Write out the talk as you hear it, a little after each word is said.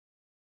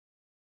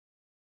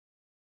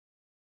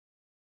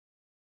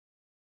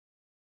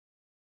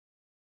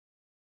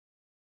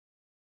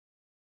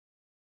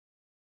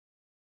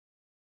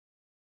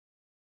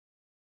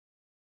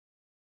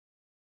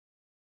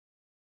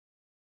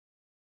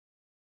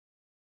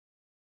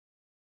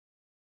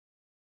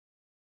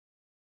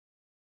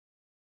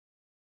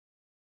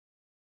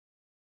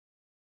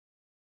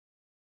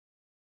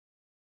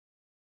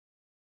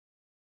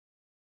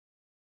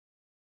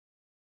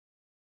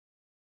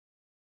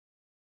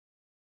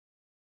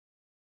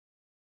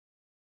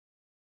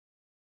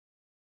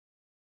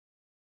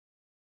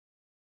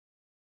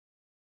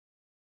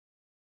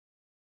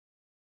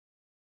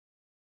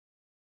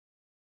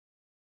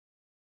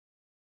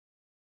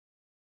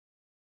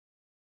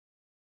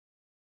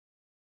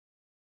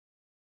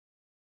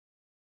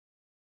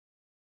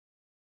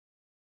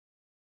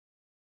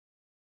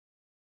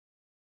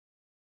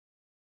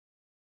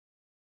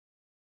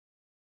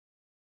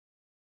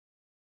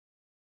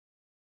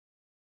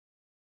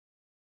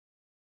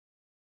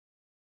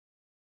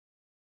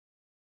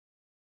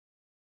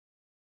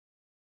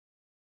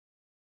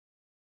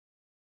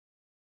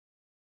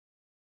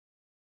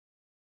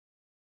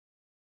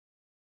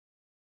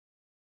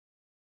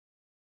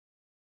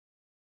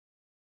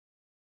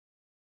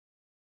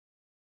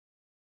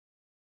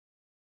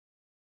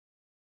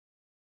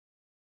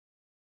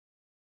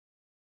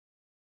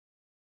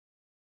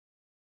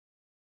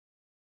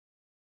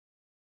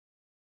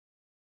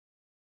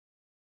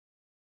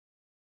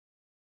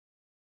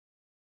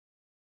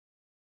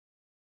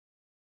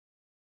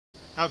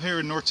Out here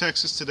in North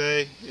Texas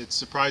today, it's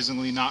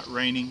surprisingly not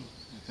raining.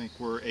 I think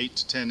we're 8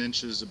 to 10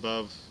 inches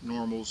above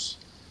normals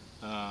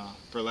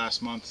for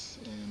last month,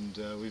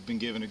 and we've been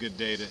given a good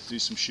day to do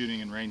some shooting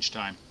in range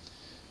time.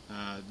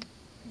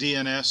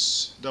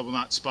 DNS, Double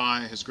Knot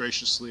Spy, has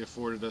graciously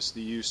afforded us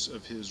the use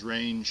of his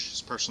range,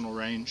 his personal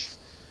range.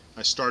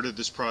 I started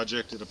this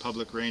project at a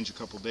public range a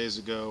couple days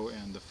ago,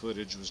 and the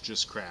footage was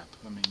just crap.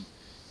 I mean,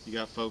 you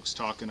got folks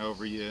talking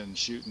over you and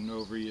shooting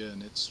over you,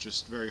 and it's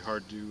just very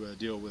hard to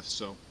deal with.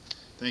 So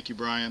thank you,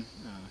 Brian,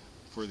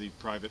 for the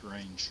private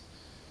range.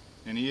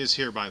 And he is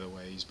here, by the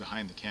way. He's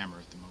behind the camera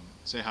at the moment.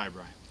 Say hi,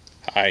 Brian.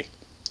 Hi.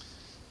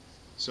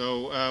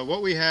 So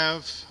what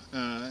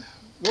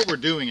we're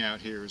doing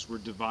out here is we're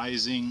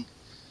devising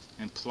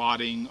and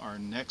plotting our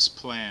next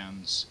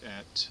plans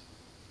at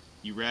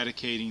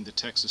eradicating the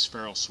Texas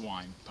Feral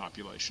Swine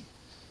population.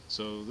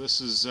 So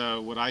this is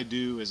what I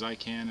do as I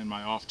can in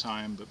my off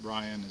time, but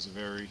Brian is a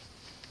very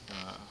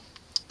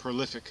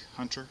prolific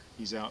hunter.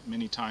 He's out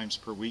many times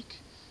per week,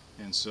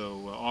 and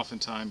so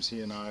oftentimes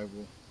he and I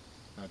will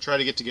try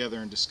to get together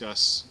and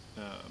discuss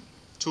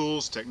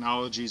tools,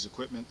 technologies,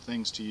 equipment,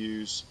 things to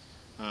use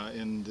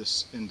in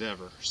this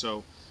endeavor.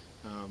 So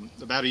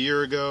about a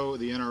year ago,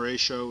 the NRA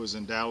show was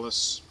in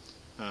Dallas.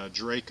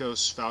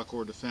 DRACOS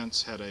Falcor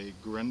Defense had a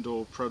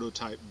Grendel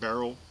prototype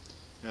barrel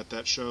at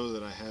that show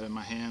that I had in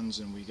my hands,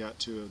 and we got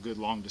to a good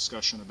long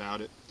discussion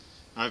about it.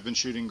 I've been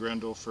shooting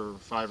Grendel for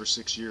 5 or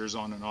 6 years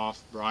on and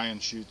off. Brian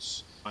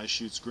shoots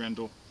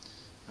Grendel,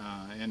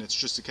 and it's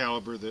just a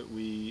caliber that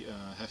we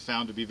have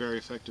found to be very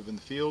effective in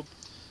the field.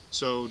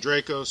 So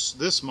DRACOS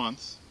this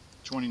month,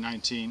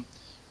 2019,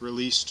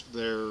 released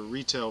their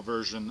retail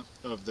version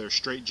of their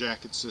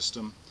straitjacket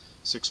system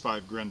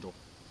 6.5 Grendel.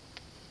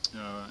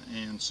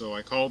 And so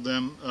I called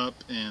them up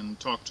and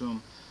talked to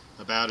them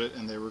about it,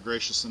 and they were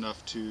gracious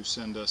enough to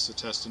send us a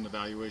test and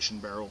evaluation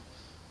barrel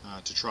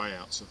to try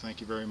out. So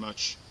thank you very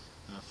much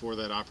for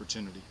that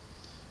opportunity.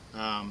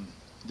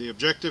 The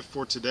objective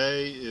for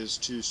today is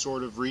to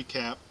sort of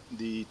recap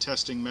the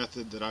testing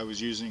method that I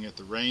was using at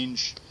the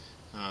range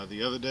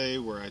the other day,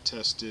 where I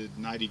tested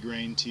 90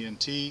 grain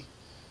TNT,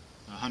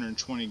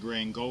 120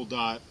 grain Gold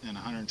Dot, and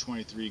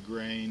 123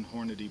 grain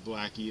Hornady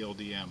Black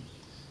ELDM.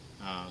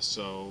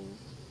 So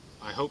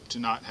I hope to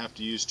not have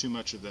to use too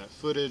much of that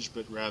footage,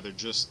 but rather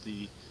just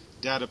the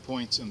data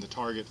points and the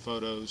target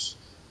photos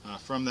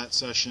from that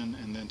session.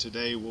 And then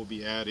today we'll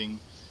be adding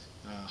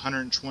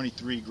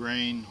 123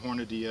 grain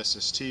Hornady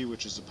SST,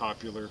 which is a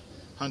popular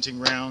hunting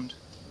round,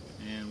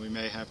 and we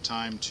may have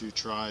time to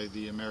try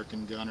the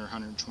American Gunner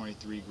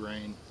 123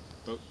 grain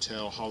boat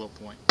tail hollow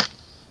point.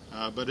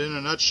 But in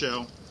a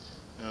nutshell,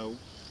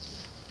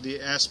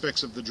 the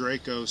aspects of the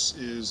DRACOS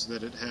is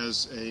that it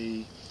has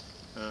a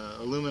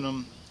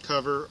aluminum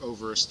cover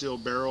over a steel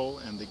barrel,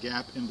 and the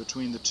gap in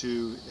between the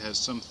two has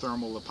some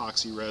thermal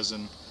epoxy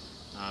resin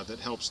that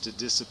helps to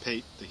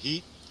dissipate the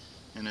heat,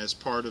 and as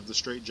part of the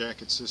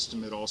straitjacket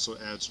system it also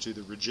adds to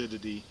the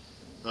rigidity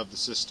of the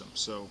system.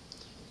 So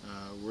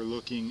we're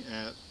looking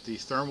at the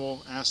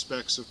thermal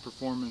aspects of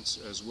performance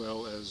as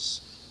well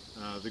as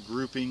the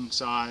grouping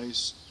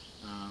size,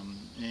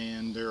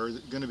 and there are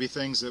going to be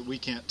things that we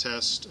can't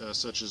test,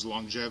 such as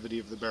longevity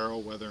of the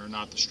barrel, whether or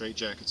not the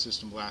straitjacket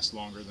system lasts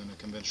longer than a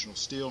conventional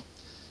steel.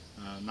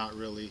 Not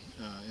really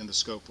in the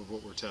scope of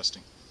what we're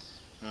testing.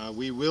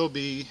 We will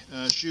be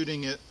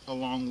shooting it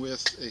along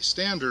with a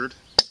standard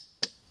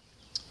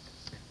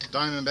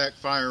Diamondback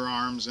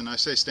firearms, and I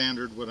say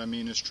standard, what I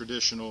mean is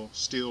traditional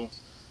steel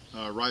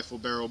rifle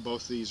barrel.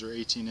 Both these are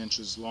 18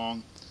 inches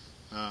long,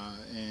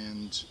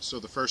 and so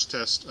the first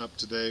test up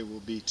today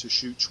will be to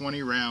shoot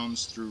 20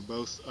 rounds through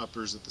both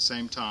uppers at the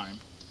same time,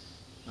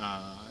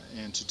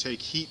 and to take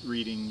heat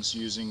readings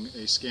using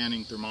a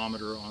scanning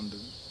thermometer on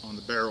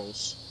the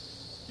barrels,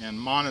 and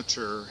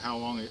monitor how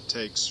long it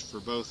takes for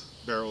both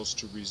barrels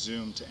to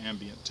resume to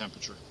ambient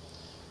temperature.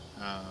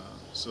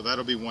 So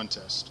that'll be one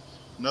test.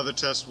 Another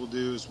test we'll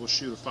do is we'll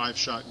shoot a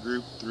 5-shot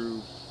group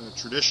through a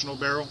traditional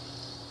barrel,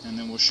 and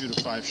then we'll shoot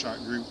a 5-shot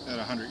group at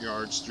 100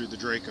 yards through the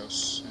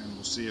DRACOS, and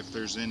we'll see if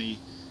there's any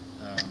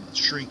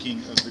shrinking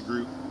of the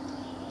group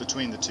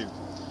between the two.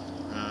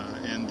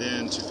 And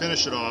then to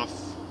finish it off,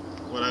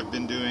 what I've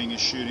been doing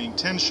is shooting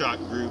 10-shot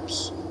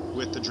groups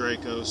with the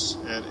DRACOS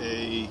at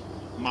a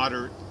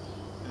moderate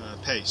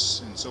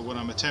pace. And so what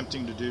I'm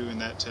attempting to do in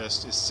that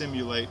test is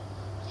simulate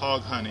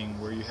hog hunting,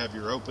 where you have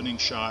your opening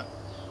shot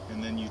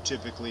and then you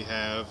typically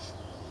have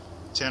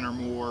 10 or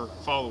more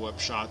follow-up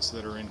shots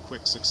that are in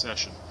quick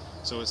succession.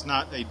 So it's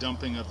not a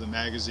dumping of the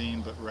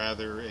magazine, but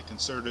rather a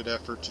concerted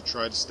effort to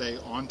try to stay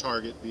on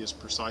target, be as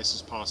precise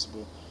as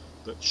possible,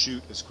 but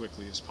shoot as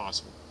quickly as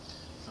possible.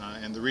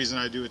 And the reason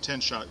I do a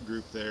 10-shot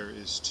group there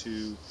is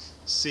to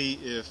see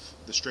if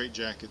the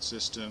straitjacket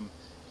system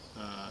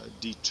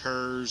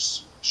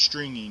deters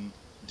stringing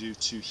due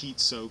to heat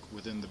soak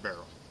within the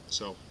barrel.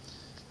 So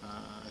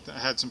I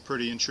had some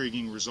pretty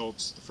intriguing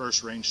results the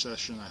first range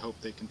session. I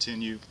hope they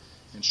continue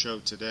and show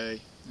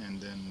today, and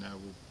then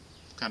we'll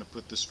kind of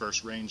put this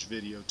first range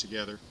video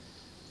together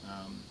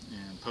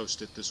and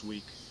post it this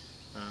week.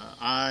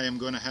 I am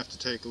going to have to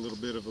take a little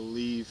bit of a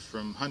leave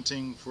from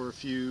hunting for a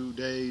few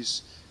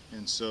days,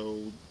 and so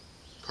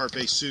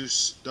Carpe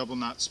Sus, double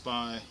knot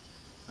spy,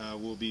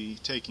 will be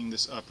taking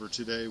this upper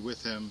today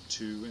with him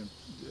to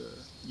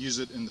use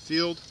it in the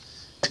field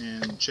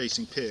and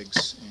chasing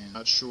pigs. And I'm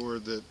not sure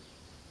that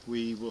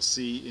we will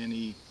see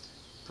any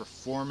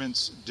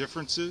performance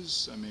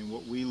differences. I mean,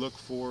 what we look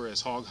for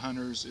as hog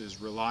hunters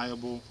is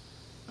reliable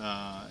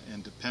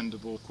and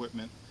dependable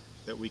equipment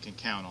that we can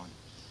count on.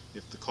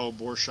 If the cold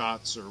bore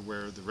shots are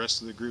where the rest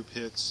of the group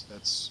hits,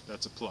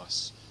 that's a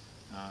plus.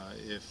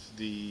 If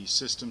the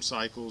system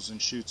cycles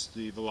and shoots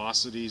the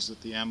velocities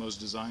that the ammo is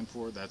designed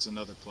for, that's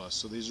another plus.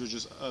 So these are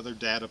just other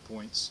data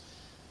points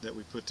that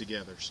we put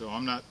together. So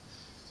I'm not,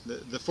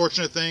 the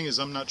fortunate thing is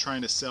I'm not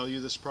trying to sell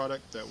you this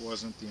product. That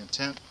wasn't the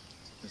intent.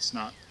 It's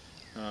not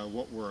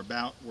what we're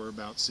about. We're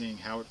about seeing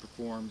how it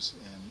performs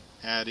and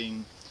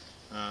adding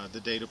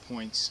the data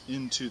points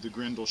into the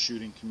Grendel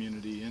shooting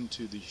community,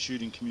 into the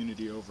shooting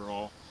community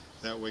overall.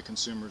 That way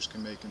consumers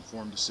can make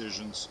informed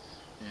decisions,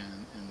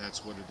 and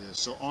that's what it is.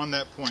 So on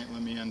that point,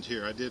 let me end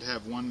here. I did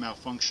have one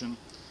malfunction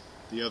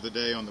the other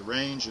day on the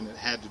range, and it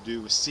had to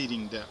do with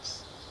seating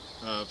depth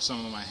of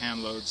some of my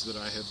hand loads that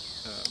I had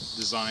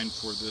designed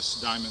for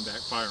this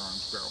Diamondback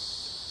firearms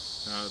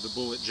barrel. The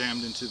bullet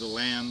jammed into the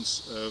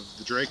lands of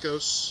the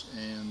DRACOS,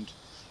 and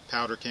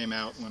powder came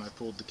out when I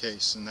pulled the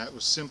case, and that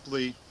was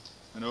simply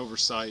an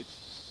oversight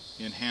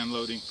in hand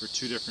loading for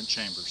two different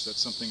chambers.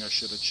 That's something I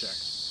should have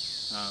checked.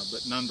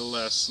 But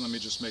nonetheless, let me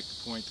just make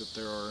the point that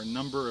there are a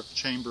number of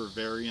chamber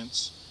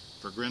variants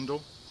for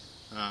Grendel.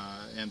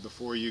 And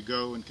before you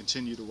go and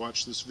continue to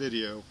watch this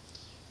video,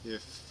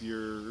 if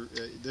you're,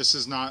 this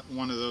is not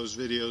one of those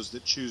videos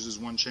that chooses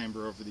one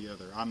chamber over the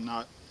other. I'm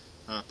not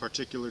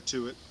particular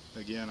to it.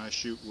 Again, I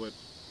shoot what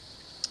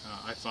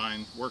I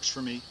find works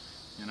for me,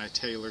 and I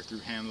tailor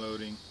through hand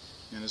loading.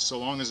 And so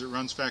long as it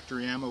runs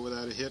factory ammo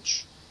without a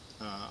hitch,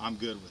 I'm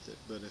good with it.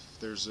 But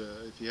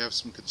if you have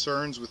some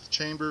concerns with the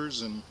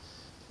chambers and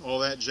all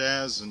that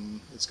jazz, and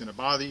it's going to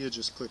bother you,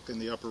 just click in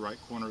the upper right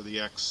corner of the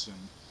X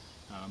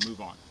and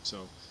move on.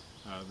 So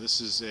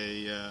this is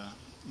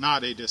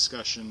not a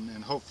discussion,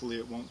 and hopefully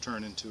it won't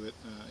turn into it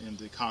in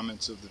the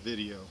comments of the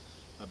video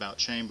about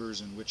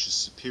chambers and which is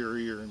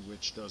superior and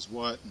which does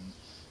what.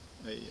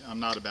 And I'm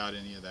not about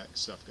any of that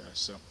stuff, guys.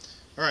 So,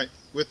 all right.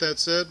 With that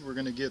said, we're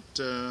going to get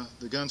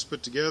the guns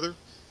put together,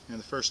 and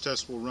the first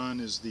test we'll run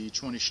is the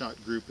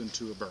 20-shot group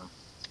into a berm.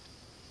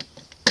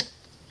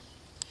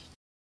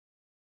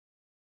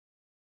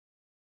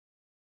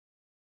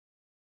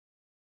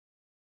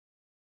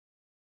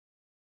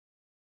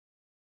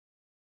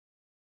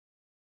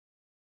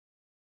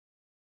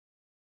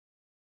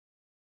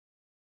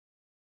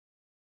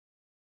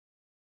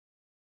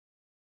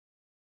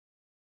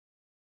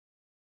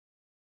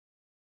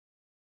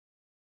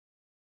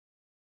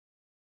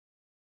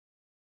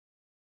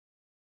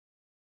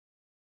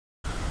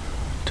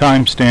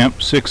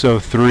 Timestamp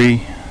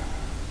 6:03.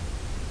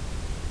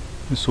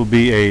 This will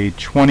be a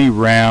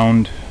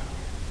 20-round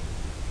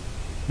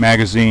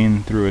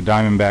magazine through a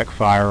Diamondback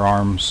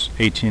Firearms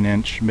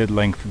 18-inch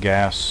mid-length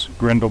gas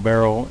Grendel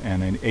barrel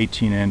and an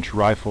 18-inch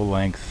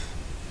rifle-length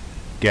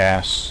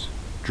gas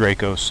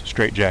DRACOS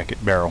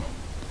straightjacket barrel.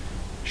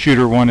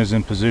 Shooter 1 is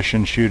in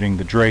position shooting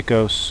the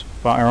DRACOS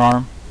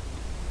firearm.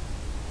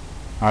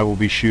 I will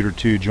be shooter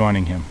 2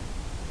 joining him.